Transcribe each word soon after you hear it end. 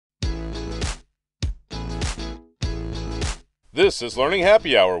This is Learning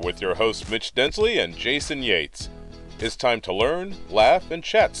Happy Hour with your hosts Mitch Densley and Jason Yates. It's time to learn, laugh, and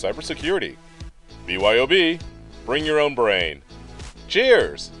chat cybersecurity. BYOB, bring your own brain.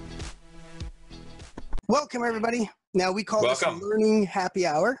 Cheers! Welcome, everybody. Now, we call this Learning Happy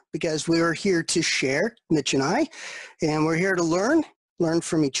Hour because we're here to share, Mitch and I, and we're here to learn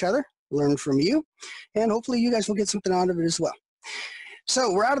from each other, learn from you, and hopefully you guys will get something out of it as well.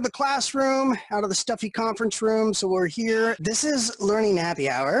 So we're out of the classroom, out of the stuffy conference room, so we're here. This is Learning Happy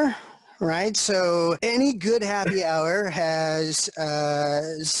Hour, right? So any good happy hour has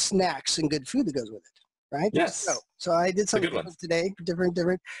snacks and good food that goes with it, right? Yes. So I did something different today,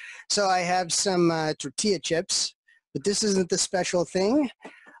 different. So I have some tortilla chips, but this isn't the special thing.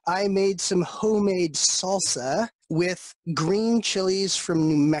 I made some homemade salsa with green chilies from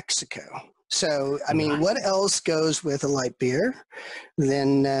New Mexico. So, I mean, what else goes with a light beer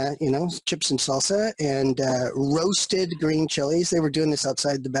than, chips and salsa and roasted green chilies? They were doing this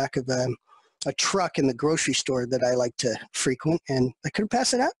outside the back of a truck in the grocery store that I like to frequent, and I couldn't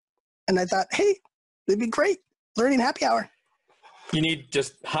pass it up. And I thought, hey, it'd be great. Learning happy hour. You need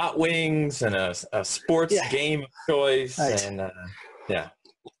just hot wings and a sports game of choice. Right. And,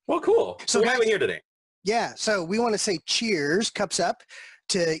 Well, cool. So what are we here today? Yeah, so we want to say cheers, cups up,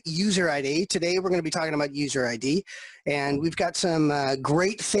 to user ID. Today we're going to be talking about user ID, and we've got some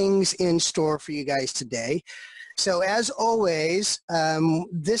great things in store for you guys today. So as always,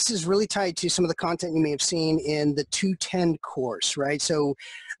 this is really tied to some of the content you may have seen in the 210 course, right? So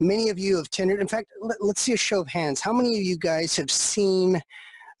many of you have tendered. In fact, let's see a show of hands. How many of you guys have seen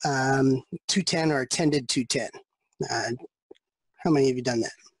 210 or attended 210? How many of you done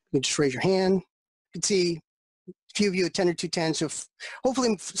that? You just raise your hand. You can see a few of you attended 210, so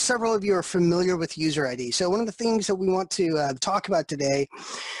hopefully several of you are familiar with user ID. So one of the things that we want to talk about today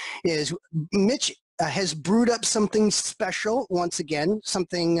is Mitch has brewed up something special once again,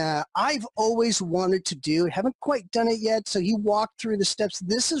 something I've always wanted to do. Haven't quite done it yet, so he walked through the steps.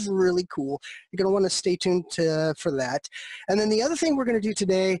 This is really cool. You're going to want to stay tuned for that. And then the other thing we're going to do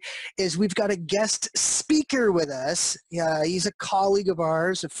today is we've got a guest speaker with us. He's a colleague of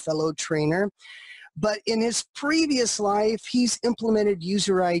ours, a fellow trainer. But in his previous life, he's implemented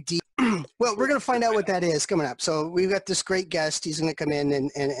user ID. Well, we're going to find out what that is coming up. So we've got this great guest. He's going to come in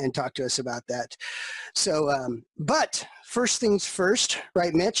and talk to us about that. So, but first things first,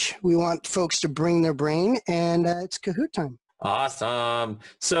 right, Mitch? We want folks to bring their brain, and it's Kahoot time. Awesome.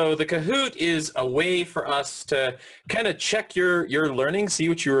 So the Kahoot is a way for us to kind of check your learning, see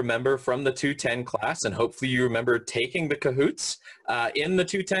what you remember from the 210 class, and hopefully you remember taking the Kahoots in the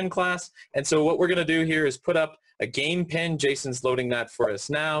 210 class. And so what we're going to do here is put up a game pin. Jason's loading that for us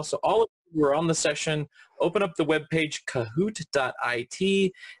now. So all of you who are on the session, open up the webpage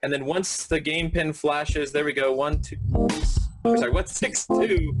kahoot.it, and then once the game pin flashes, there we go,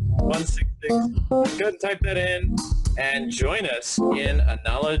 162 166. Go ahead and type that in and join us in a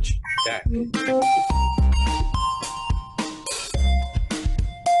knowledge check. They've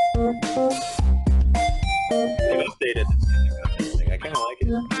updated this thing. I kind of like it.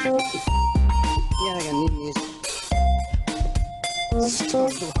 Yeah, I got new music. So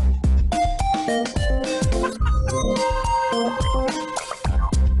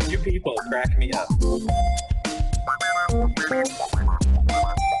You people crack me up. Sorry about that.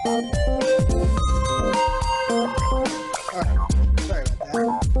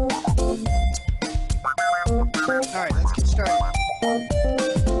 All right, let's get started.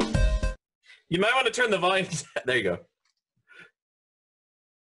 You might want to turn the volume. There you go.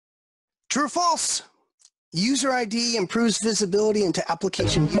 True or false? User ID improves visibility into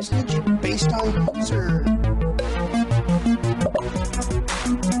application usage based on user.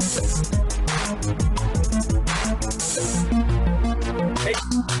 Hey.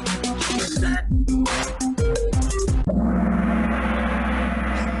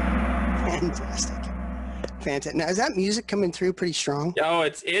 Fantastic. Now, is that music coming through pretty strong? Oh,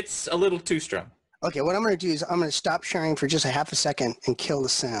 it's a little too strong. Okay, what I'm going to do is I'm going to stop sharing for just a half a second and kill the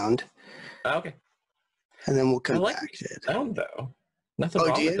sound. Okay. And then we'll come back to it. Sound though. Nothing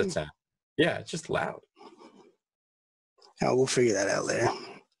wrong with the sound. Yeah, it's just loud. Oh, we'll figure that out later. All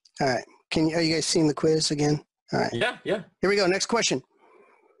right. Are you guys seeing the quiz again? All right. Yeah. Here we go. Next question.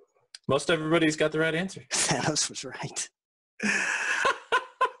 Most everybody's got the right answer. Thanos was right.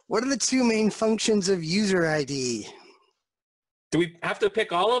 What are the two main functions of user ID? Do we have to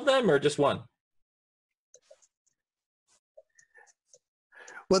pick all of them or just one?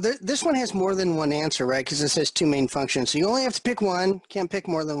 Well, this one has more than one answer, right? Because it says two main functions. So you only have to pick one. Can't pick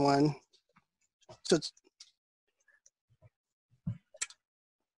more than one. So it's,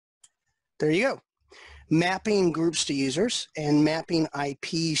 there you go. mapping groups to users and mapping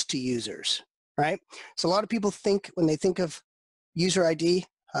IPs to users, right? So a lot of people think when they think of user ID,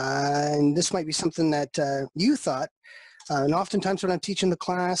 and this might be something that you thought, and oftentimes when I'm teaching the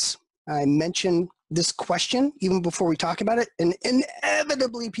class, I mention this question even before we talk about it, and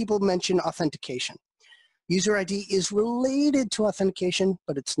inevitably people mention authentication. User ID is related to authentication,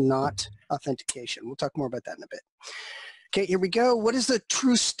 but it's not authentication. We'll talk more about that in a bit. Okay, here we go. What is the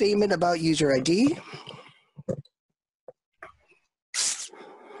true statement about user ID?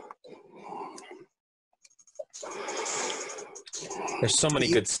 There's so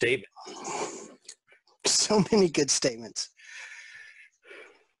many good statements. So many good statements.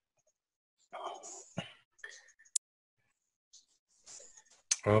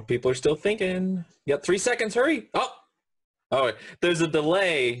 Oh, people are still thinking. You got 3 seconds, hurry. Oh, there's a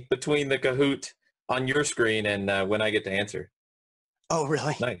delay between the Kahoot on your screen and when I get to answer. Oh,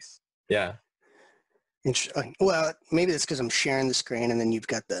 really? Nice. Yeah. Interesting. Well, maybe that's because I'm sharing the screen and then you've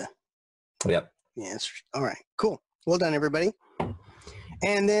got the answers. All right, cool. Well done, everybody.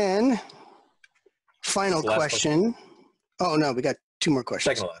 And then final question. Oh, no, we got 2 more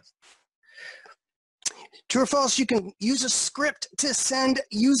questions. Second to last. True or false, you can use a script to send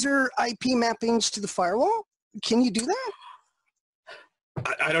user IP mappings to the firewall? Can you do that?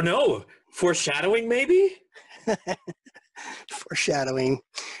 I don't know. Foreshadowing, maybe? Foreshadowing.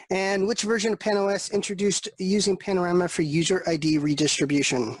 And which version of PAN-OS introduced using Panorama for user ID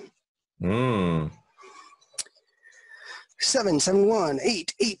redistribution? 7.7.1,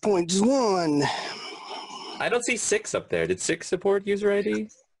 8, 8.1. I don't see 6 up there. Did 6 support user ID?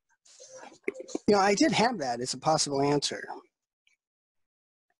 You know, I did have that as a possible answer.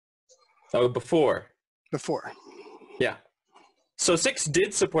 Oh, before. Before. Yeah. So 6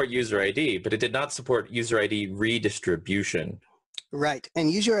 did support user ID, but it did not support user ID redistribution. Right.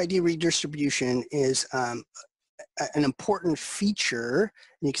 And user ID redistribution is an important feature.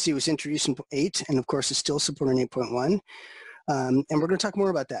 And you can see it was introduced in 8, and of course it's still supported in 8.1. And we're going to talk more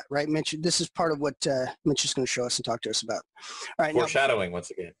about that, right, Mitch? This is part of what Mitch is going to show us and talk to us about. All right, foreshadowing,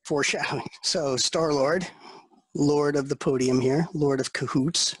 once again. Foreshadowing. So Star-Lord, Lord of the podium here, Lord of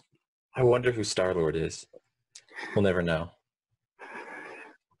Kahoots. I wonder who Star-Lord is. We'll never know.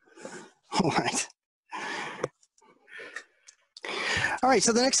 All right. All right,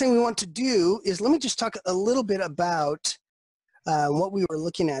 so the next thing we want to do is let me just talk a little bit about what we were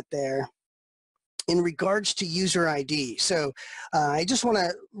looking at there in regards to user ID. So I just want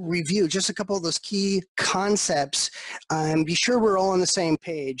to review just a couple of those key concepts and be sure we're all on the same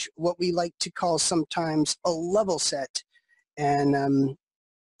page, what we like to call sometimes a level set. And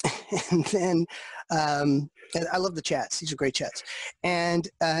then and I love the chats. These are great chats. And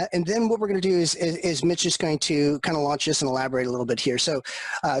then what we're going to do is Mitch is going to kind of launch this and elaborate a little bit here. So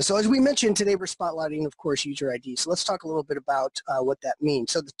as we mentioned today, we're spotlighting, of course, user ID. So let's talk a little bit about what that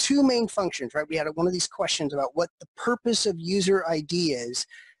means. So the 2 main functions, right? We had one of these questions about what the purpose of user ID is.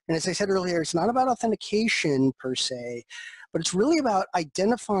 And as I said earlier, it's not about authentication per se, but it's really about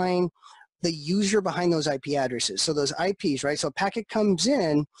identifying the user behind those IP addresses. So those IPs, right? So a packet comes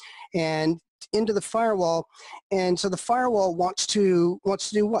in and into the firewall, and so the firewall wants to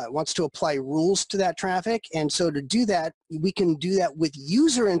do what? Wants to apply rules to that traffic, and so to do that, we can do that with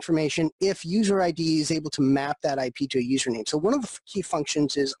user information if user ID is able to map that IP to a username. So one of the key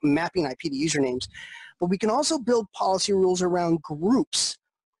functions is mapping IP to usernames, but we can also build policy rules around groups.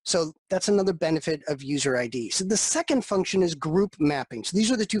 So that's another benefit of user ID. So the second function is group mapping. So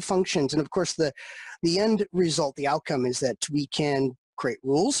these are the 2 functions, and of course the end result, the outcome is that we can create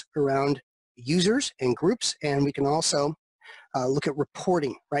rules around users and groups, and we can also look at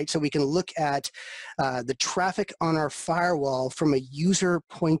reporting, right? So we can look at the traffic on our firewall from a user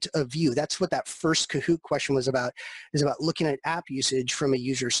point of view. That's what that first Kahoot question was about, is about looking at app usage from a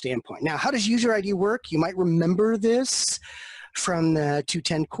user standpoint. Now, how does user ID work? You might remember this from the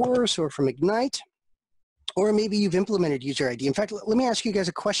 210 course or from Ignite, or maybe you've implemented user ID. In fact, let me ask you guys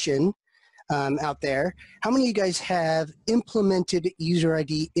a question out there. How many of you guys have implemented user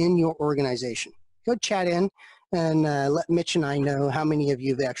ID in your organization? Go chat in and let Mitch and I know how many of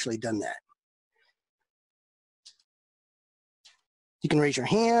you have actually done that. You can raise your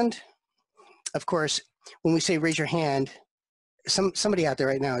hand. Of course, when we say raise your hand, somebody out there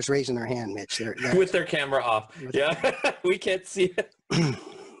right now is raising their hand, Mitch. They're with their camera off. Yeah, we can't see it.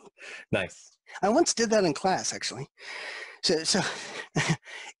 Nice. I once did that in class, actually. So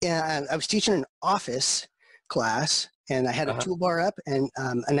yeah, I was teaching an office class, and I had a toolbar up, and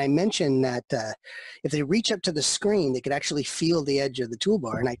I mentioned that if they reach up to the screen, they could actually feel the edge of the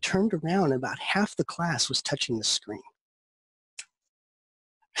toolbar. And I turned around, and about half the class was touching the screen.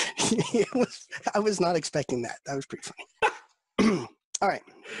 I was not expecting that. That was pretty funny. All right.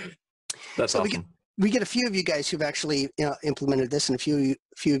 That's so awesome. We get a few of you guys who've actually implemented this and a few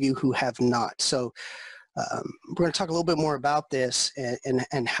of you who have not. So we're going to talk a little bit more about this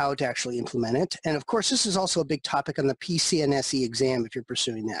and how to actually implement it. And of course, this is also a big topic on the PCNSE exam if you're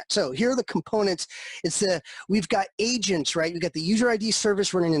pursuing that. So here are the components. We've got agents, right? We've got the user ID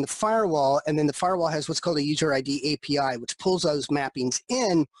service running in the firewall, and then the firewall has what's called a user ID API, which pulls those mappings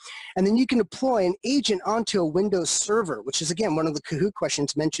in. And then you can deploy an agent onto a Windows server, which is, again, one of the Kahoot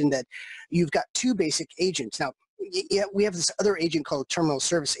questions mentioned that you've got two basic agents. Now, we have this other agent called Terminal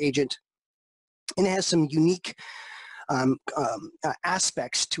Service Agent, and it has some unique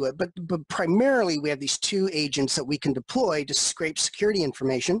aspects to it. But primarily, we have these two agents that we can deploy to scrape security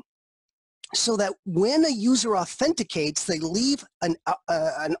information so that when a user authenticates, they leave an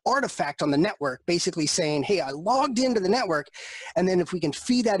artifact on the network, basically saying, hey, I logged into the network. And then if we can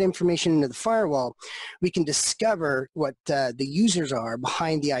feed that information into the firewall, we can discover what the users are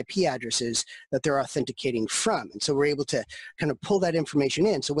behind the IP addresses that they're authenticating from. And so we're able to kind of pull that information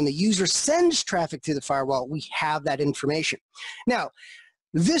in. So when the user sends traffic through the firewall, we have that information. Now,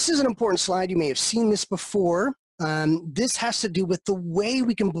 this is an important slide. You may have seen this before. This has to do with the way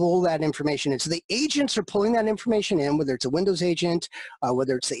we can pull that information in. So the agents are pulling that information in, whether it's a Windows agent,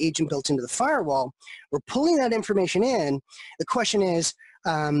 whether it's the agent built into the firewall. We're pulling that information in. The question is,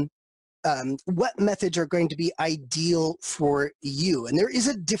 what methods are going to be ideal for you? And there is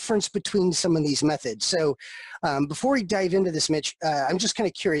a difference between some of these methods. So before we dive into this, Mitch, I'm just kind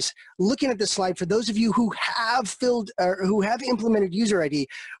of curious, looking at this slide, for those of you who have filled or who have implemented user ID,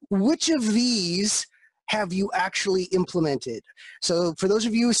 which of these have you actually implemented? So for those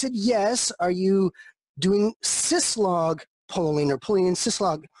of you who said yes, are you doing syslog polling or pulling in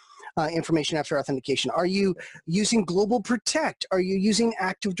syslog information after authentication? Are you using Global Protect? Are you using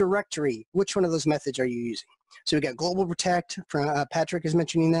Active Directory? Which one of those methods are you using? So we got Global Protect, Patrick is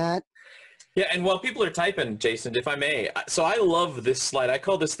mentioning that. Yeah, and while people are typing, Jason, if I may, so I love this slide. I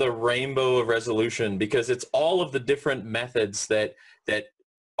call this the rainbow of resolution because it's all of the different methods that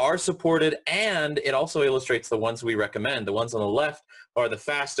are supported, and it also illustrates the ones we recommend. The ones on the left are the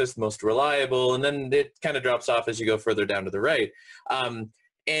fastest, most reliable, and then it kind of drops off as you go further down to the right. And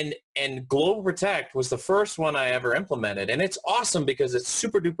Global Protect was the first one I ever implemented, and it's awesome because it's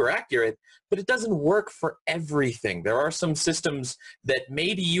super duper accurate, but it doesn't work for everything. There are some systems that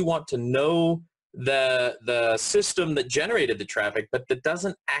maybe you want to know the system that generated the traffic, but that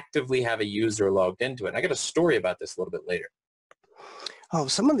doesn't actively have a user logged into it. And I got a story about this a little bit later. Oh,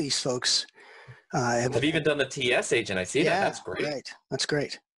 some of these folks have even done the TS agent. I see that. That's great. Right. That's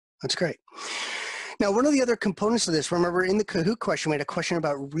great. That's great. Now, one of the other components of this, remember in the Kahoot question, we had a question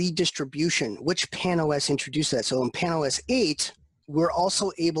about redistribution. Which PAN-OS introduced that? So in PAN-OS 8, we're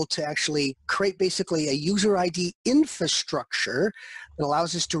also able to actually create basically a user ID infrastructure that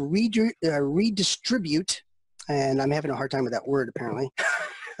allows us to redistribute, and I'm having a hard time with that word apparently,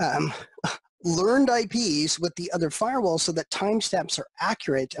 learned IPs with the other firewalls so that timestamps are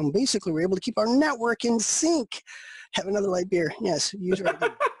accurate, and basically we're able to keep our network in sync. Have another light beer. Yes, user ID.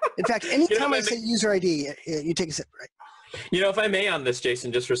 In fact, anytime I say user ID, you take a sip, right? You know, if I may on this,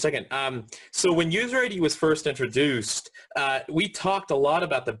 Jason, just for a second. So when user ID was first introduced, we talked a lot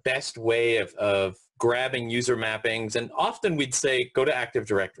about the best way of grabbing user mappings, and often we'd say, go to Active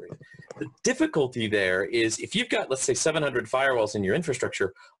Directory. The difficulty there is if you've got, let's say, 700 firewalls in your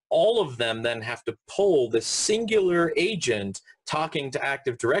infrastructure, all of them then have to pull this singular agent talking to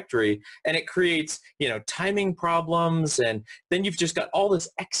Active Directory, and it creates, you know, timing problems, and then you've just got all this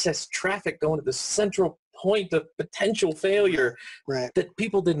excess traffic going to the central point of potential failure that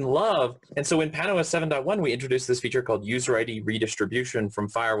people didn't love. And so in PAN-OS 7.1, we introduced this feature called user ID redistribution from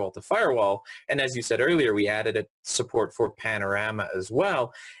firewall to firewall. And as you said earlier, we added a support for Panorama as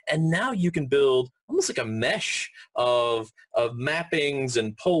well. And now you can build almost like a mesh of mappings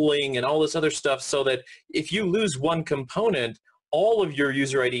and polling and all this other stuff so that if you lose one component, all of your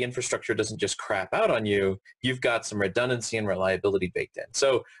user ID infrastructure doesn't just crap out on you. You've got some redundancy and reliability baked in.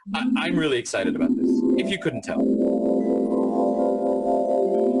 So I'm really excited about this, if you couldn't tell.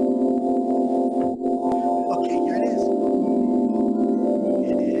 Okay, here it is.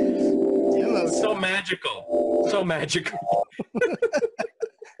 It is. Demo So time. magical. So magical.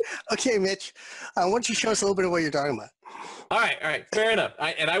 Okay, Mitch, why don't you show us a little bit of what you're talking about? All right, fair enough.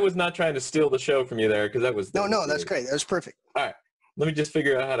 And I was not trying to steal the show from you there because that was... No, that's great. That was perfect. All right, let me just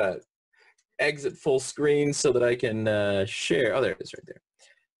figure out how to exit full screen so that I can share. Oh, there it is right there.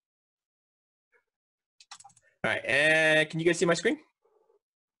 All right, and can you guys see my screen?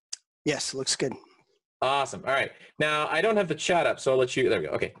 Yes, looks good. Awesome. All right, now I don't have the chat up, so I'll let you... There we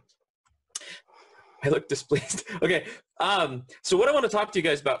go. Okay. I look displeased. Okay. So what I want to talk to you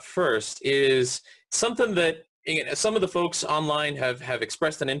guys about first is something that some of the folks online have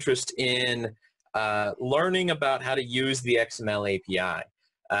expressed an interest in learning about how to use the XML API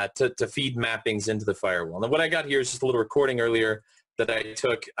to feed mappings into the firewall. And what I got here is just a little recording earlier that I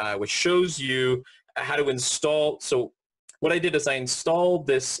took, which shows you how to install. So what I did is I installed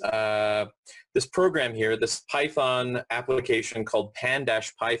this this program here, this Python application called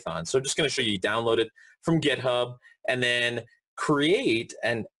pan-Python. So I'm just going to show you download it from GitHub and then create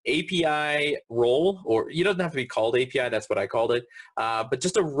an API role, or you don't have to be called API, that's what I called it, but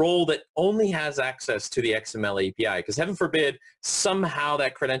just a role that only has access to the XML API, because heaven forbid somehow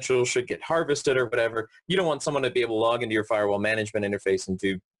that credential should get harvested or whatever. You don't want someone to be able to log into your firewall management interface and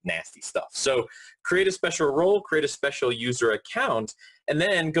do nasty stuff. So create a special role, create a special user account, and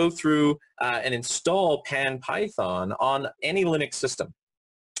then go through and install pan-Python on any Linux system.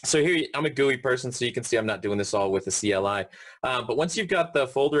 So here, I'm a GUI person, so you can see I'm not doing this all with the CLI. But once you've got the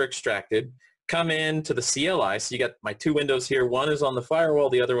folder extracted, come into the CLI. So you got my two windows here. One is on the firewall,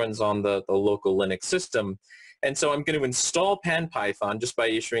 the other one's on the local Linux system. And so I'm going to install pan-Python just by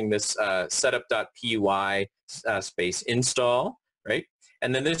issuing this setup.py space install, right?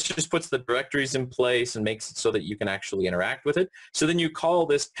 And then this just puts the directories in place and makes it so that you can actually interact with it. So then you call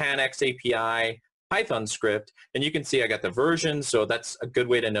this pan-x API Python script, and you can see I got the version, so that's a good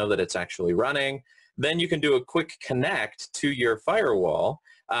way to know that it's actually running. Then you can do a quick connect to your firewall,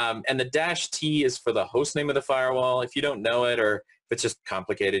 and the -t is for the host name of the firewall. If you don't know it, or if it's just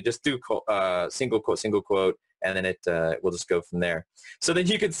complicated, just do single quote, and then it will just go from there. So then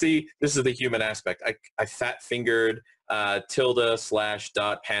you can see this is the human aspect. I fat-fingered tilde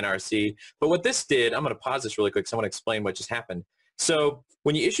 / .panrc, but what this did, I'm going to pause this really quick, so I want to explain what just happened. So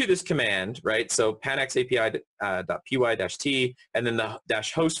when you issue this command, right, so pan-x API .py-t, and then the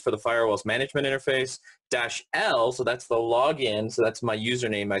 -host for the firewall's management interface, -l, so that's the login, so that's my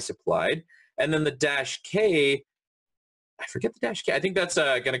username I supplied, and then the -k, I forget the -k, I think that's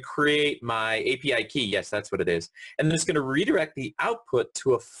going to create my API key. Yes, that's what it is. And then it's going to redirect the output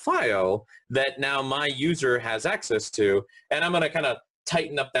to a file that now my user has access to, and I'm going to kind of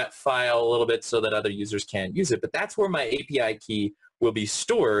tighten up that file a little bit so that other users can't use it. But that's where my API key will be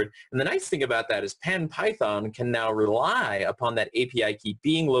stored. And the nice thing about that is pan-Python can now rely upon that API key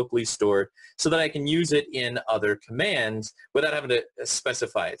being locally stored so that I can use it in other commands without having to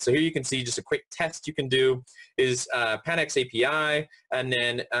specify it. So here you can see just a quick test you can do is pan-x API, and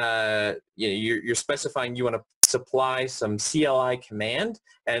then you're specifying you want to supply some CLI command,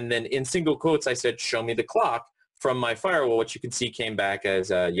 and then in single quotes I said, show me the clock from my firewall, which you can see came back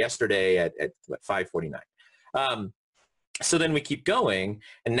as yesterday at 5:49. So then we keep going,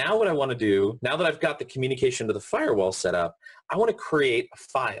 and now what I want to do, now that I've got the communication to the firewall set up, I want to create a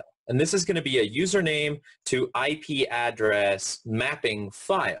file. And this is going to be a username to IP address mapping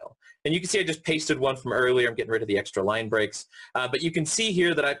file. And you can see I just pasted one from earlier. I'm getting rid of the extra line breaks. But you can see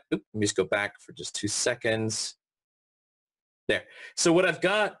here that let me just go back for just 2 seconds. There. So what I've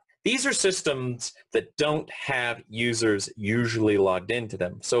got, these are systems that don't have users usually logged into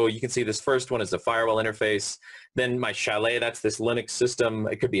them. So you can see this first one is the firewall interface. Then my Chalet, that's this Linux system.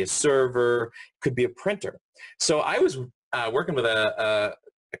 It could be a server, it could be a printer. So I was working with a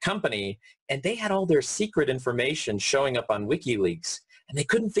company, and they had all their secret information showing up on WikiLeaks, and they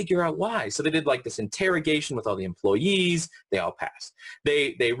couldn't figure out why. So they did like this interrogation with all the employees. They all passed.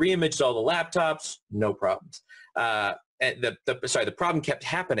 They reimaged all the laptops, no problems. The problem kept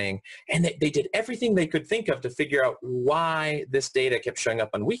happening, and they did everything they could think of to figure out why this data kept showing up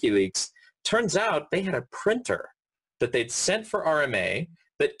on WikiLeaks. Turns out they had a printer that they'd sent for RMA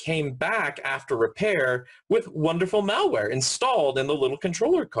that came back after repair with wonderful malware installed in the little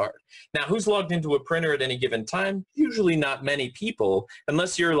controller card. Now, who's logged into a printer at any given time? Usually not many people,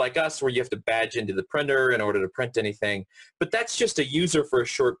 unless you're like us where you have to badge into the printer in order to print anything. But that's just a user for a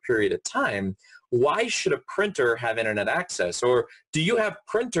short period of time. Why should a printer have internet access? Or do you have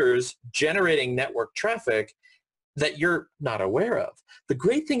printers generating network traffic that you're not aware of? The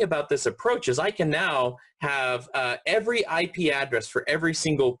great thing about this approach is I can now have every IP address for every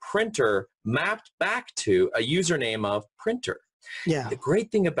single printer mapped back to a username of printer. Yeah. The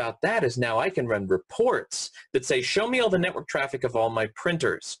great thing about that is now I can run reports that say, show me all the network traffic of all my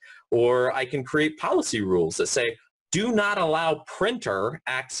printers. Or I can create policy rules that say, do not allow printer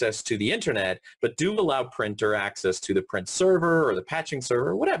access to the internet, but do allow printer access to the print server or the patching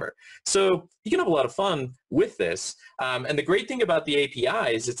server, whatever. So you can have a lot of fun with this. And the great thing about the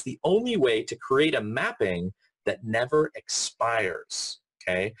API is it's the only way to create a mapping that never expires.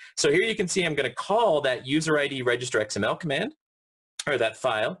 Okay. So here you can see I'm going to call that user ID register XML command, or that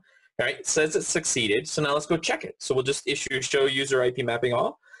file. All right, it says it succeeded. So now let's go check it. So we'll just issue show user IP mapping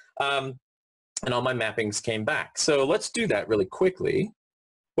all. And all my mappings came back. So let's do that really quickly.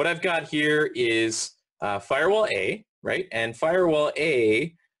 What I've got here is firewall A, right? And firewall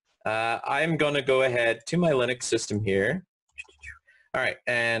A, I'm going to go ahead to my Linux system here. All right,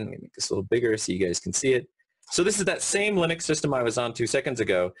 and let me make this a little bigger so you guys can see it. So this is that same Linux system I was on 2 seconds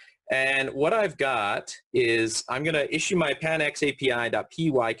ago. And what I've got is I'm going to issue my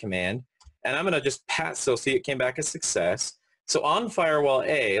pan-API.py command, and I'm going to just pass, so see it came back as success. So on firewall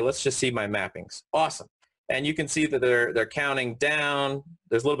A, let's just see my mappings. Awesome. And you can see that they're counting down.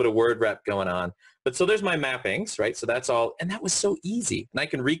 There's a little bit of word wrap going on. But so there's my mappings, right? So that's all. And that was so easy. And I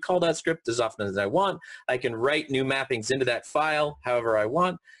can recall that script as often as I want. I can write new mappings into that file however I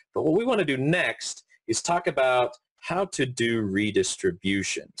want. But what we want to do next is talk about how to do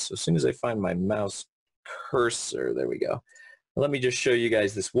redistribution. So as soon as I find my mouse cursor, there we go. Let me just show you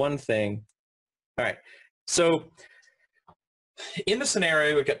guys this one thing. All right. So in the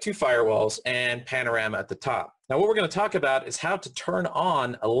scenario, we've got 2 firewalls and Panorama at the top. Now what we're going to talk about is how to turn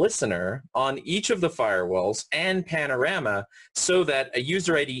on a listener on each of the firewalls and Panorama so that a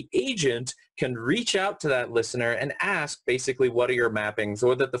user ID agent can reach out to that listener and ask basically what are your mappings,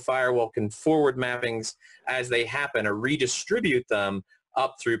 or that the firewall can forward mappings as they happen or redistribute them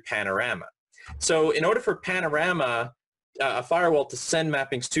up through Panorama. So in order for Panorama, a firewall to send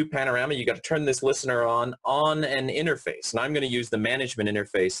mappings to Panorama, you got to turn this listener on an interface. And I'm going to use the management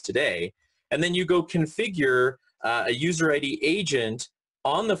interface today. And then you go configure a user ID agent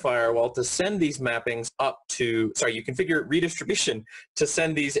on the firewall to send these mappings up to, sorry, you configure redistribution to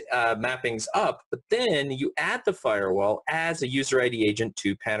send these mappings up, but then you add the firewall as a user ID agent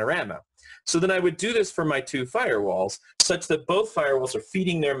to Panorama. So then I would do this for my 2 firewalls such that both firewalls are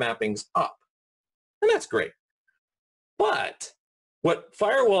feeding their mappings up. And that's great. But what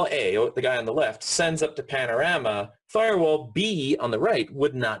firewall A, the guy on the left, sends up to Panorama, firewall B on the right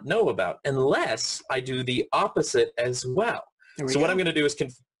would not know about unless I do the opposite as well. So what I'm going to do is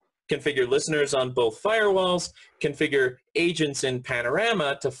configure listeners on both firewalls, configure agents in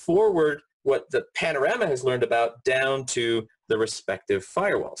Panorama to forward what the Panorama has learned about down to the respective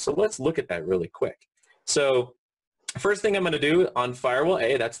firewall. So let's look at that really quick. So first thing I'm going to do on firewall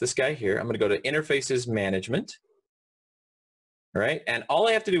A, that's this guy here, I'm going to go to Interfaces Management. All right, and all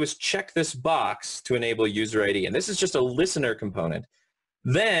I have to do is check this box to enable user ID, and this is just a listener component.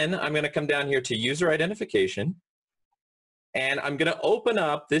 Then I'm going to come down here to user identification, and I'm going to open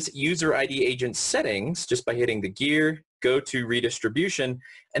up this user ID agent settings just by hitting the gear, go to redistribution,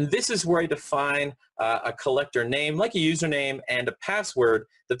 and this is where I define a collector name, like a username, and a password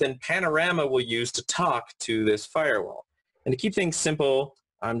that then Panorama will use to talk to this firewall. And to keep things simple,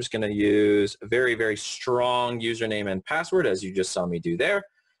 I'm just going to use a very, very strong username and password, as you just saw me do there.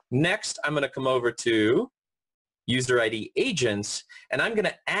 Next, I'm going to come over to user ID agents, and I'm going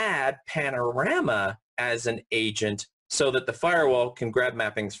to add Panorama as an agent so that the firewall can grab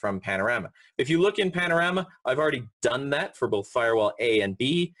mappings from Panorama. If you look in Panorama, I've already done that for both firewall A and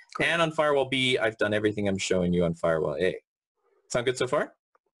B. Great. And on firewall B, I've done everything I'm showing you on firewall A. Sound good so far?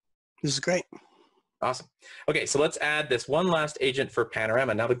 This is great. Awesome. Okay, so let's add this one last agent for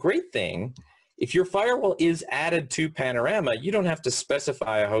Panorama. Now the great thing, if your firewall is added to Panorama, you don't have to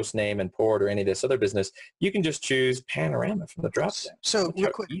specify a host name and port or any of this other business. You can just choose Panorama from the drop-down. So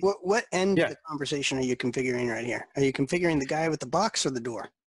real quick, what end of the conversation are you configuring right here? Are you configuring the guy with the box or the door?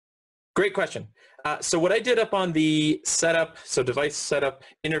 Great question. So what I did up on the setup, so device setup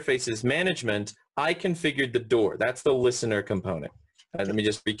interfaces management, I configured the door. That's the listener component. Let me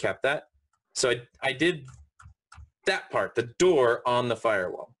just recap that. So I did that part, the door on the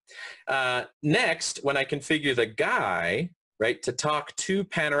firewall. Next, when I configure the guy, right, to talk to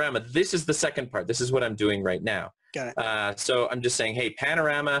Panorama, this is the second part. This is what I'm doing right now. Got it. So I'm just saying, hey,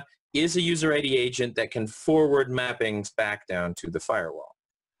 Panorama is a user ID agent that can forward mappings back down to the firewall.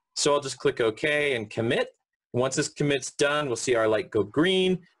 So I'll just click OK and commit. Once this commit's done, we'll see our light go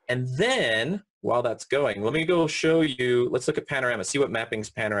green. And then while that's going, let me go show you, let's look at Panorama, see what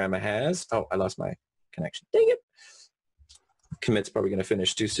mappings Panorama has. Oh, I lost my connection. Dang it. Commit's probably going to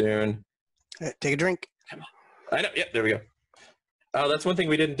finish too soon. Take a drink. I know. Yep, there we go. Oh, that's one thing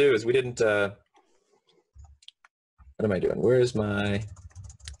we didn't do is we didn't, what am I doing? Where is my...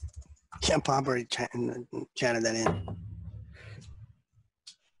 Yeah, Bob already chatted that in.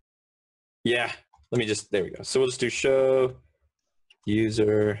 Yeah, let me just, there we go. So we'll just do show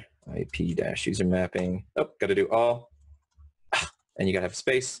user IP dash user mapping. Oh, got to do all. And you got to have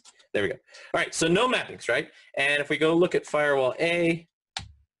space. There we go. All right, so no mappings, right? And if we go look at firewall A,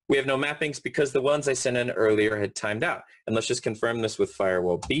 we have no mappings because the ones I sent in earlier had timed out. And let's just confirm this with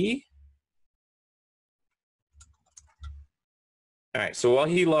firewall B. All right, so while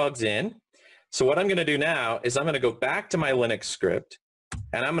he logs in, so what I'm going to do now is I'm going to go back to my Linux script,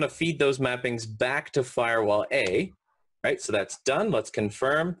 and I'm going to feed those mappings back to firewall A. Right, so that's done. Let's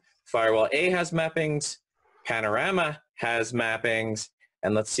confirm. Firewall A has mappings. Panorama has mappings.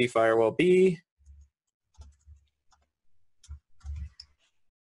 And let's see firewall B.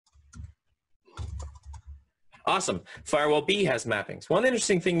 Awesome. Firewall B has mappings. One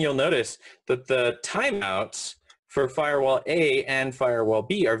interesting thing you'll notice that the timeouts for firewall A and firewall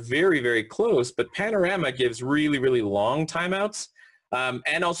B are very, very close, but Panorama gives really, really long timeouts.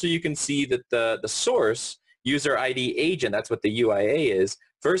 And also you can see that the source user ID agent, that's what the UIA is,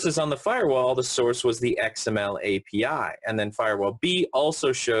 versus on the firewall, the source was the XML-API. And then firewall B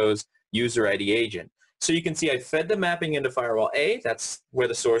also shows user ID agent. So you can see I fed the mapping into firewall A, that's where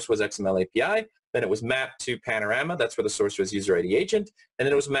the source was XML-API. Then it was mapped to Panorama, that's where the source was user ID agent. And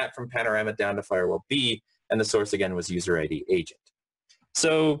then it was mapped from Panorama down to firewall B, and the source again was user ID agent.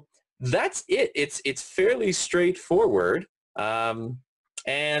 So that's it. It's fairly straightforward.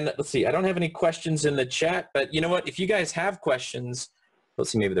 And let's see, I don't have any questions in the chat, but you know what? If you guys have questions,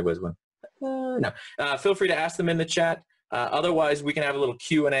 let's see, maybe there was one. No, feel free to ask them in the chat. Otherwise, we can have a little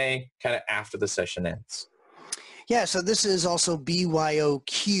Q&A kind of after the session ends. Yeah, so this is also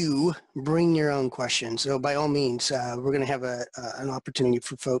BYOQ, bring your own questions. So by all means, we're going to have an opportunity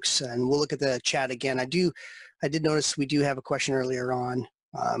for folks, and we'll look at the chat again. I did notice we do have a question earlier on.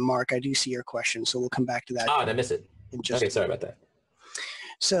 Mark, I do see your question, so we'll come back to that. Oh, did I miss it? Okay, sorry about that.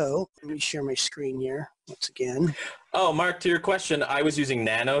 So let me share my screen here once again. Oh, Mark, to your question, I was using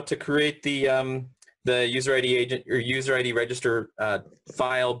Nano to create the user ID agent or user ID register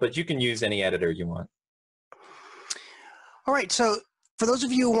file, but you can use any editor you want. All right, so for those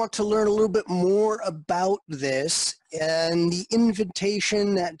of you who want to learn a little bit more about this and the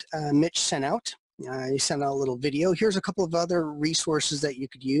invitation that Mitch sent out, he sent out a little video. Here's a couple of other resources that you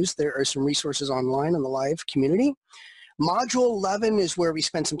could use. There are some resources online in the live community. Module 11 is where we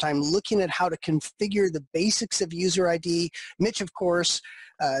spend some time looking at how to configure the basics of user ID. Mitch, of course,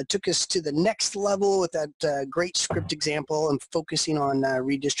 took us to the next level with that great script example and focusing on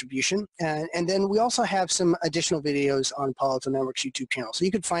redistribution. And then we also have some additional videos on Palo Alto Networks YouTube channel. So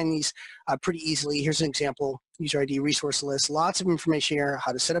you could find these pretty easily. Here's an example, user ID resource list. Lots of information here,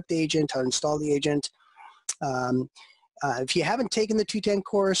 how to set up the agent, how to install the agent. If you haven't taken the 210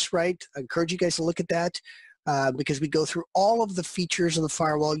 course, right, I encourage you guys to look at that. Because we go through all of the features of the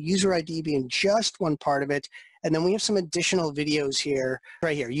firewall, user ID being just one part of it. And then we have some additional videos here,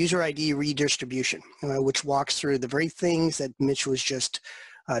 right here, user ID redistribution, which walks through the very things that Mitch was just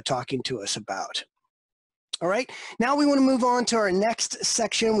talking to us about. All right, now we want to move on to our next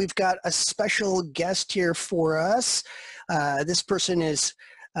section. We've got a special guest here for us. This person is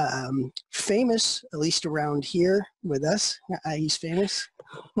famous, at least around here with us. He's famous.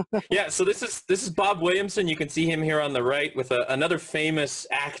 Yeah, so this is Bob Williamson. You can see him here on the right with another famous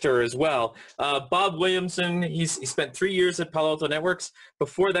actor as well. Bob Williamson, he spent 3 years at Palo Alto Networks.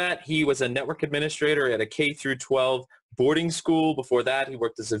 Before that, he was a network administrator at a K-12 boarding school. Before that, he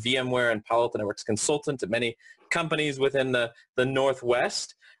worked as a VMware and Palo Alto Networks consultant at many companies within the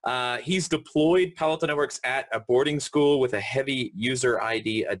Northwest. He's deployed Palo Alto Networks at a boarding school with a heavy user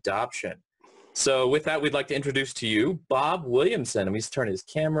ID adoption. So with that, we'd like to introduce to you Bob Williamson. And he's turn his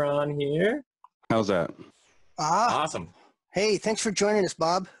camera on here. How's that? Awesome. Hey, thanks for joining us,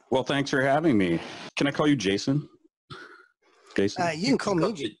 Bob. Well, thanks for having me. Can I call you Jason? Jason? You can call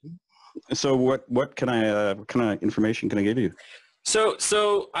me Jason. So what kind of information can I give you?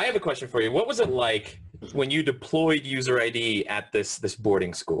 So I have a question for you. What was it like when you deployed user ID at this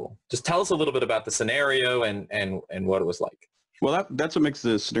boarding school? Just tell us a little bit about the scenario and what it was like. Well, that's what makes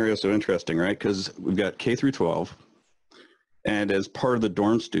the scenario so interesting, right? Because we've got K through 12, and as part of the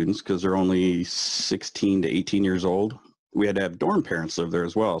dorm students, because they're only 16 to 18 years old, we had to have dorm parents live there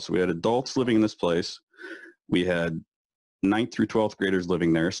as well. So we had adults living in this place. We had 9th through 12th graders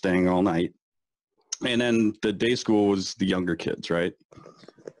living there, staying all night. And then the day school was the younger kids, right?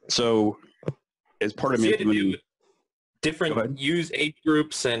 So as part of making different age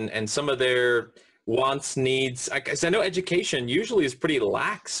groups and some of their wants, needs, because I know education usually is pretty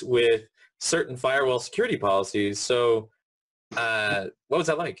lax with certain firewall security policies. So what was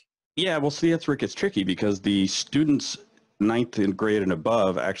that like? Yeah, well, see, that's where it gets tricky because the students 9th grade and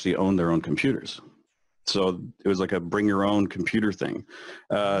above actually own their own computers. So it was like a bring your own computer thing.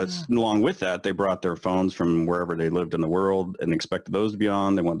 Along with that, they brought their phones from wherever they lived in the world and expected those to be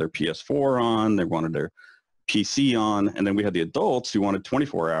on. They wanted their PS4 on. They wanted their PC on. And then we had the adults who wanted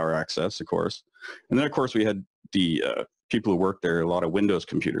 24-hour access, of course. And then, of course, we had the people who worked there, a lot of Windows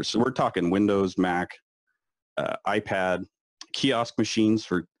computers. So we're talking Windows, Mac, iPad, kiosk machines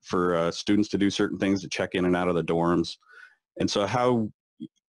for students to do certain things, to check in and out of the dorms. And so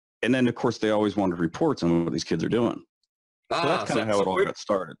and then of course they always wanted reports on what these kids are doing. So that's kind of how it all got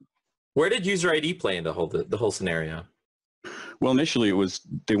started. Where did user ID play in the whole scenario? Well, initially it was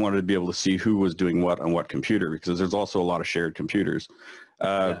they wanted to be able to see who was doing what on what computer, because there's also a lot of shared computers,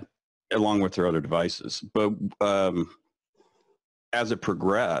 along with their other devices. But as it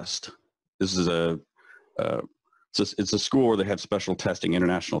progressed, this is it's a school where they have special testing,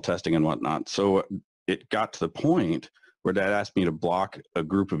 international testing and whatnot. So it got to the point where Dad asked me to block a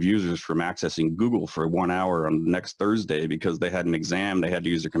group of users from accessing Google for 1 hour on next Thursday because they had an exam. They had to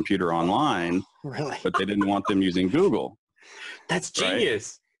use their computer online, Really? but they didn't want them using Google. That's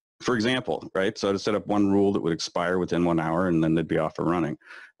genius. Right? For example, right? So I had to set up one rule that would expire within 1 hour, and then they'd be off and running.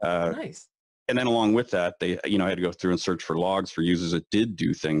 Nice. And then along with that, they, had to go through and search for logs for users that did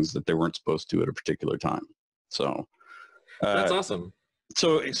do things that they weren't supposed to at a particular time. So that's awesome.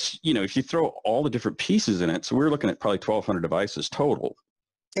 So it's, if you throw all the different pieces in it, so we're looking at probably 1,200 devices total.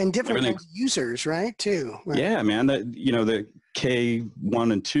 And different kinds of users, right, too? Right. Yeah, man. The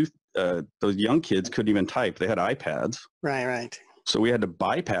K1 and 2, those young kids couldn't even type. They had iPads. Right. So we had to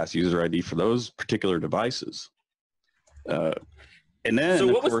bypass user ID for those particular devices. And then,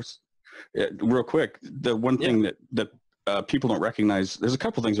 so of course, real quick, the one thing that people don't recognize, there's a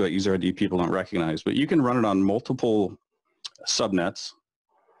couple things about user ID people don't recognize, but you can run it on multiple subnets.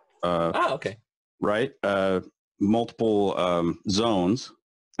 Okay. Right? Multiple zones,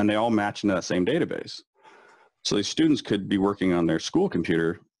 and they all match into that same database. So these students could be working on their school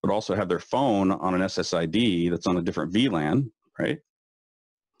computer, but also have their phone on an SSID that's on a different VLAN, right?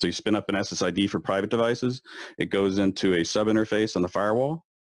 So you spin up an SSID for private devices. It goes into a sub-interface on the firewall.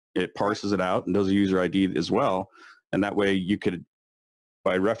 It parses it out and does a user ID as well. And that way you could,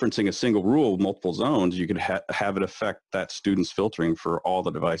 by referencing a single rule, multiple zones, you could have it affect that student's filtering for all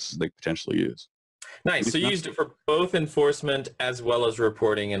the devices they potentially use. Nice. So you used it for both enforcement as well as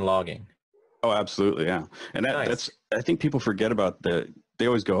reporting and logging. Oh, absolutely, yeah. And Nice. I think people forget about they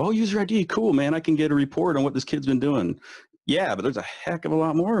always go, oh, user ID, cool, man, I can get a report on what this kid's been doing. Yeah, but there's a heck of a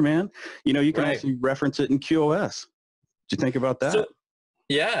lot more, man. You can also reference it in QoS. Did you think about that?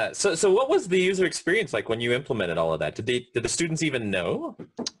 So what was the user experience like when you implemented all of that? Did the students even know?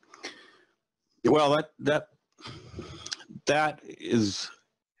 Well, that is.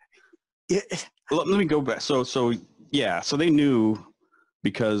 Let me go back. So they knew,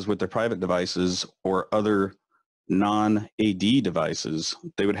 because with their private devices or other non-AD devices,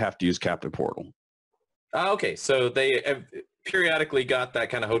 they would have to use Captive Portal. Okay, so they periodically got that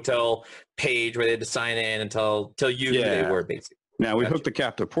kind of hotel page where they had to sign in and tell you who they were, basically. Now, we hooked the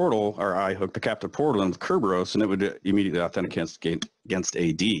Captive Portal, or I hooked the Captive Portal in with Kerberos, and it would immediately authenticate against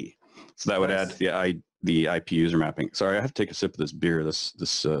AD. So that would add the IP user mapping. Sorry, I have to take a sip of this beer. This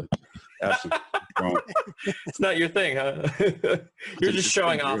It's not your thing, huh? You're just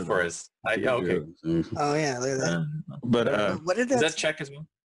showing off for us. Okay. Oh yeah, look at that. But what did that? Is that Czech as well?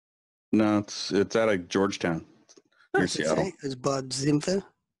 No, it's out of Georgetown, near Seattle. It's Bud Zimfa.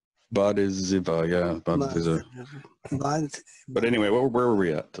 Bud is Ziva, yeah. Bud is a. But anyway, where were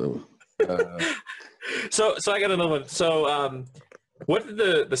we at? So I got another one. So what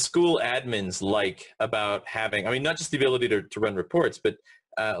did the school admins like about having, not just the ability to run reports, but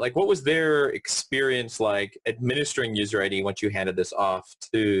what was their experience like administering user ID once you handed this off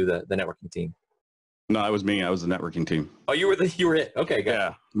to the networking team? No, it was me. I was the networking team. Oh, you were it. Okay, good.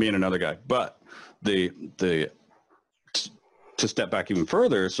 Yeah, me and another guy. But to step back even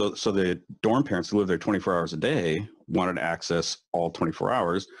further, so the dorm parents who live there 24 hours a day wanted to access all 24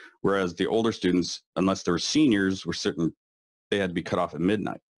 hours, whereas the older students, unless they were seniors, were certain they had to be cut off at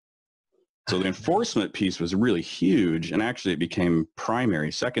midnight. So the enforcement piece was really huge, and actually it became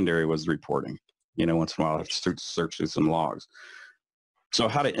primary. Secondary was the reporting. Once in a while I have to search through some logs. So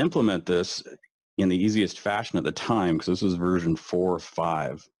how to implement this in the easiest fashion at the time, because this was version 4 or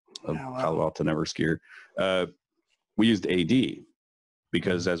 5 of Palo Alto Network Skier, we used AD,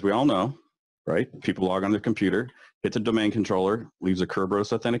 because as we all know, right, people log on their computer, hit the domain controller, leaves a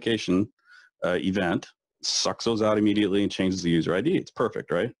Kerberos authentication event, sucks those out immediately and changes the user ID. It's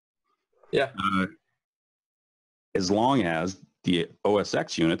perfect, right? Yeah. As long as the OS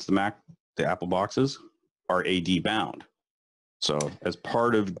X units, the Apple boxes, are AD bound. So as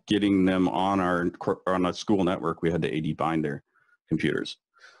part of getting them on a school network, we had to AD bind their computers.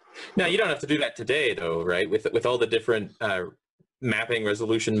 Now, you don't have to do that today, though, right? With all the different mapping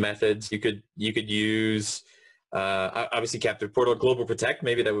resolution methods, you could use obviously Captive Portal, Global Protect.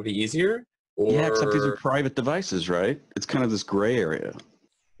 Maybe that would be easier. Yeah, except these are private devices, right? It's kind of this gray area.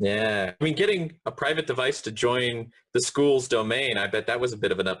 Yeah. I mean, getting a private device to join the school's domain, I bet that was a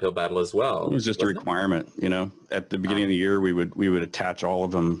bit of an uphill battle as well. It was just a requirement, you know. At the beginning of the year, we would attach all of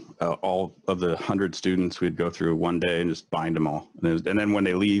them, all of the 100 students. We'd go through one day and just bind them all, and then when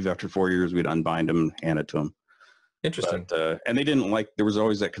they leave after 4 years, we'd unbind them and hand it to them. Interesting. But, and they didn't like. There was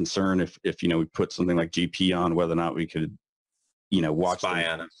always that concern if you know we put something like GP on, whether or not we could, you know, watch Spy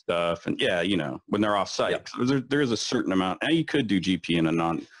on them stuff, and yeah, you know, when they're off site. Yep. So there is a certain amount. And you could do GP in a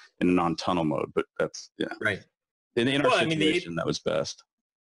non-tunnel mode, but that's right. In our situation, that was best.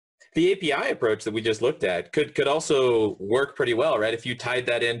 The API approach that we just looked at could also work pretty well, right? If you tied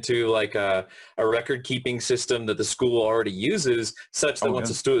that into like a record keeping system that the school already uses, such that once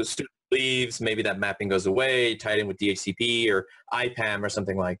a student leaves, maybe that mapping goes away, tied in with DHCP or IPAM or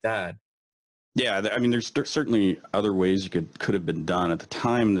something like that. Yeah, I mean, there's certainly other ways you could have been done. At the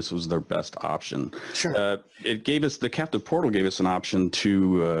time, this was their best option. Sure. It gave us, the captive portal gave us an option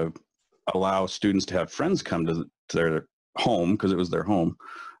to allow students to have friends come to their home, because it was their home.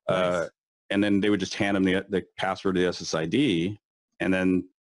 Nice. And then they would just hand them the password to the SSID and then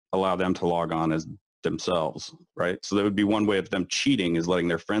allow them to log on as themselves, right? So that would be one way of them cheating, is letting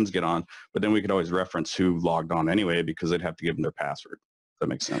their friends get on, but then we could always reference who logged on anyway, because they'd have to give them their password. That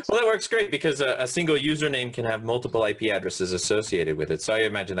makes sense. Well, that works great, because a single username can have multiple IP addresses associated with it. So I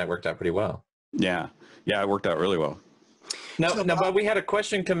imagine that worked out pretty well. Yeah, it worked out really well. Now, Bob, we had a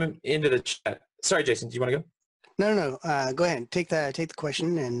question come into the chat. Sorry, Jason, do you want to go? No. Go ahead. Take the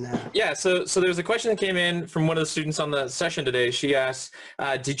question and. Yeah. So there was a question that came in from one of the students on the session today. She asked,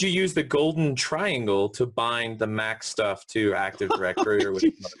 "Did you use the golden triangle to bind the Mac stuff to Active Directory or with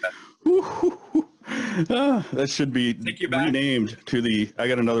that should be renamed to the. I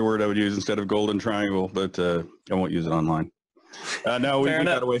got another word I would use instead of golden triangle, but I won't use it online. No, we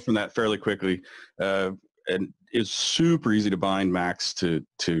got away from that fairly quickly, and it's super easy to bind Macs to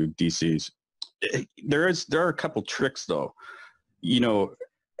DCs. There are a couple tricks though. You know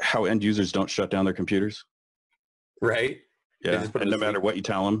how end users don't shut down their computers, right? Yeah, and no matter what you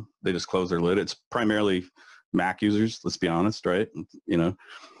tell them, they just close their lid. It's primarily Mac users, let's be honest, right? You know,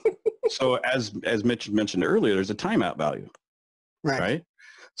 so as Mitch mentioned earlier, there's a timeout value, right?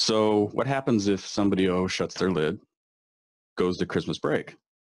 So what happens if somebody shuts their lid, goes to Christmas break?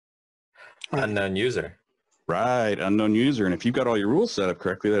 Unknown user. Right, unknown user. And if you've got all your rules set up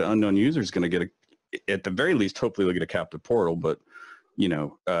correctly, that unknown user is going to get at the very least, hopefully they'll get a captive portal, but you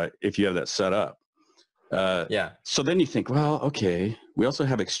know, if you have that set up. Yeah. So then you think, well, okay, we also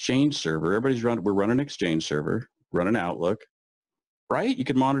have Exchange server. We're running Exchange server, running Outlook, right? You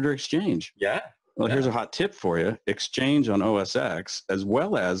could monitor Exchange. Yeah. Well, here's a hot tip for you. Exchange on OS X, as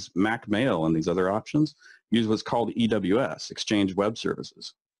well as Mac Mail and these other options, use what's called EWS, Exchange Web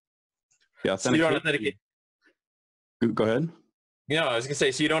Services. Yeah, so you don't authenticate. Go ahead. Yeah, I was going to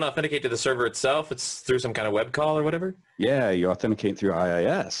say, so you don't authenticate to the server itself? It's through some kind of web call or whatever? Yeah, you authenticate through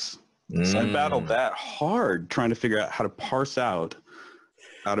IIS. So I battled that hard trying to figure out how to parse out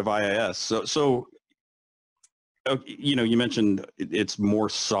of IIS. So you know, you mentioned it's more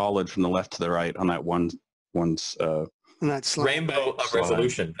solid from the left to the right on that one's that's rainbow of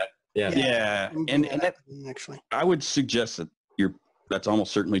resolution. Yeah. And that, actually, I would suggest that that's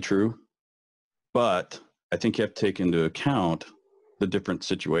almost certainly true, but I think you have to take into account the different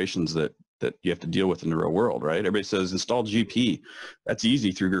situations that you have to deal with in the real world, right? Everybody says install GP. That's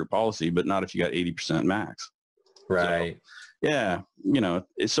easy through group policy, but not if you got 80% max. Right. So, yeah, you know,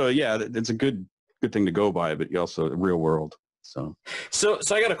 so yeah, it's a good thing to go by, but you also real world. So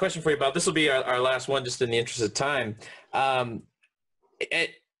I got a question for you about this. Will be our last one, just in the interest of time.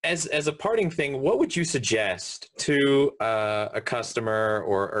 As a parting thing, what would you suggest to a customer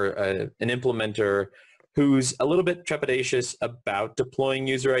or an implementer who's a little bit trepidatious about deploying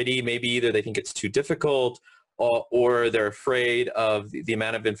user ID? Maybe either they think it's too difficult or they're afraid of the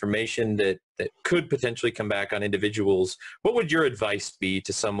amount of information that could potentially come back on individuals. What would your advice be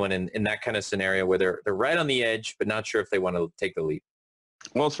to someone in that kind of scenario where they're right on the edge but not sure if they want to take the leap?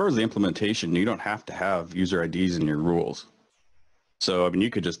 Well, as far as the implementation, you don't have to have user IDs in your rules. So, I mean, you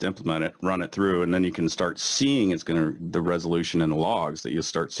could just implement it, run it through, and then you can start seeing the resolution in the logs that you'll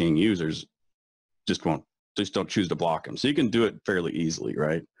start seeing users just don't choose to block them. So you can do it fairly easily,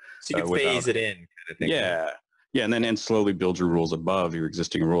 right? So you can phase it in, kind of thing. Yeah, and then slowly build your rules above your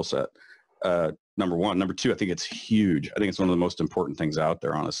existing rule set. Number one. Number two, I think it's huge. I think it's one of the most important things out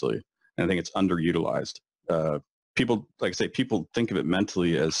there, honestly. And I think it's underutilized. People, like I say, people think of it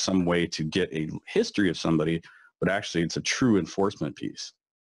mentally as some way to get a history of somebody, but actually it's a true enforcement piece.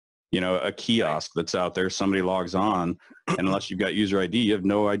 You know, a kiosk that's out there, somebody logs on, and unless you've got user ID, you have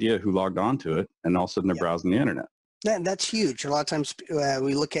no idea who logged on to it, and all of a sudden they're browsing the internet. That's huge. A lot of times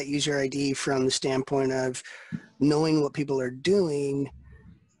we look at user ID from the standpoint of knowing what people are doing,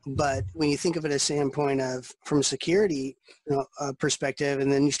 but when you think of it as standpoint of from a security perspective,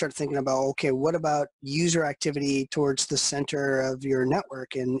 and then you start thinking about, okay, what about user activity towards the center of your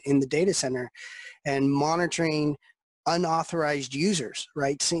network and in the data center, and monitoring unauthorized users,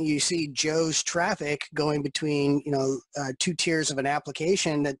 right? So you see Joe's traffic going between, two tiers of an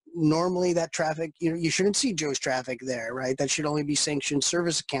application that normally that traffic, you shouldn't see Joe's traffic there, right? That should only be sanctioned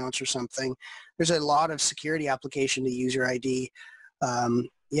service accounts or something. There's a lot of security application to user ID.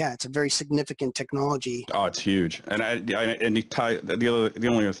 Yeah, it's a very significant technology. Oh, it's huge. And the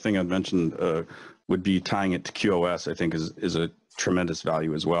only other thing I'd mention would be tying it to QoS. I think is a tremendous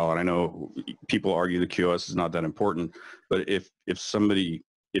value as well. And I know people argue the QoS is not that important, but if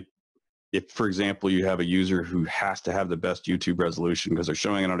for example you have a user who has to have the best YouTube resolution because they're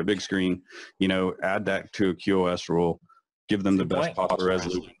showing it on a big screen, add that to a QoS rule, give them the best possible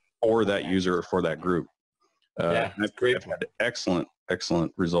resolution for that user or for that group. Yeah, great. I've had excellent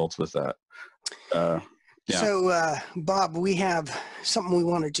results with that. Yeah. So, Bob, we have something we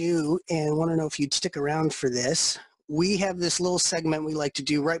want to do, and I want to know if you'd stick around for this. We have this little segment we like to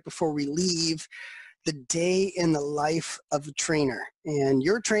do right before we leave, the day in the life of a trainer. And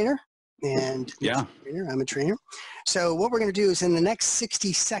you're a trainer, and yeah, I'm a trainer. So what we're going to do is in the next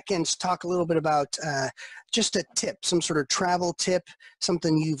 60 seconds, talk a little bit about just a tip, some sort of travel tip,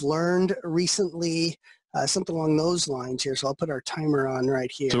 something you've learned recently, something along those lines here. So I'll put our timer on right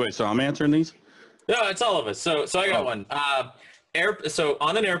here. So wait, so I'm answering these? No, it's all of us. So I got one. So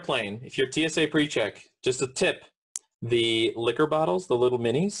on an airplane, if you're TSA pre-check, just a tip, the liquor bottles, the little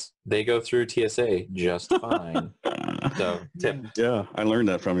minis, they go through TSA just fine. So tip. Yeah, I learned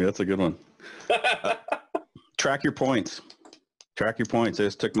that from you. That's a good one. Track your points. Track your points. I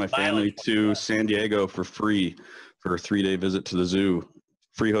just took my family to San Diego for free for a 3-day visit to the zoo.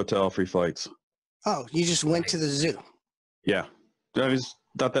 Free hotel, free flights. Oh, you just went to the zoo? Yeah. I was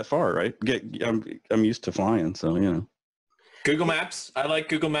not that far, right? I'm used to flying, so, Google Maps. I like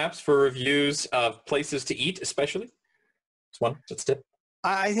Google Maps for reviews of places to eat, especially. That's a tip.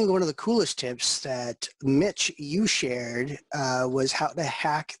 I think one of the coolest tips that Mitch, you shared was how to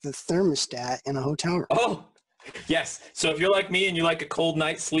hack the thermostat in a hotel room. Oh, yes. So if you're like me and you like a cold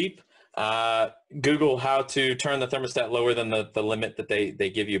night's sleep, Google how to turn the thermostat lower than the limit that they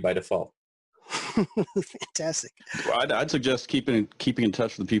give you by default. Fantastic. Well, I'd suggest keeping in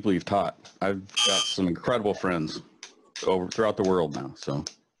touch with the people you've taught. I've got some incredible friends throughout the world now. So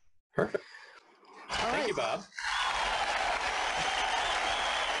perfect. All right. Thank you, Bob.